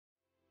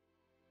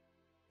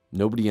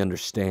Nobody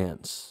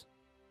understands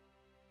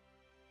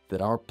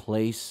that our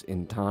place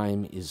in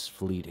time is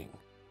fleeting.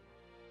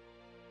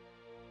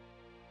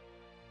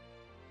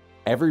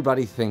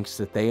 Everybody thinks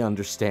that they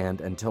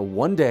understand until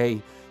one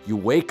day you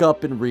wake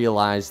up and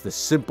realize the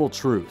simple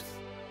truth.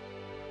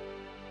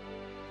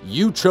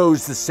 You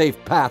chose the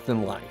safe path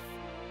in life.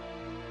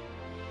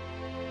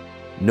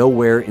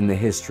 Nowhere in the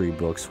history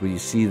books will you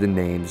see the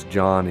names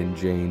John and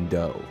Jane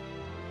Doe.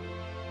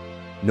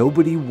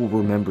 Nobody will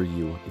remember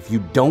you if you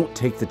don't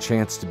take the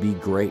chance to be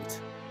great.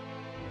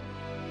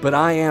 But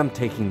I am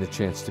taking the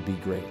chance to be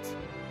great.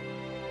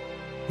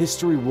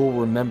 History will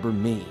remember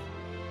me.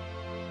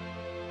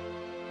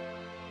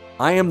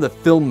 I am the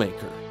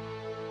filmmaker.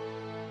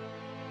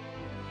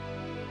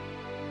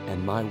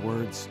 And my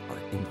words are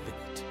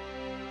infinite.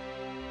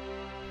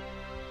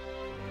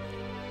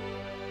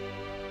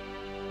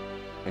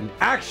 And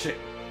action!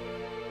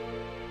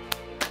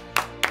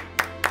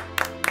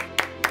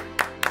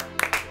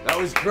 That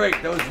was great.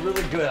 That was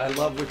really good. I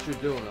love what you're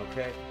doing,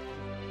 okay?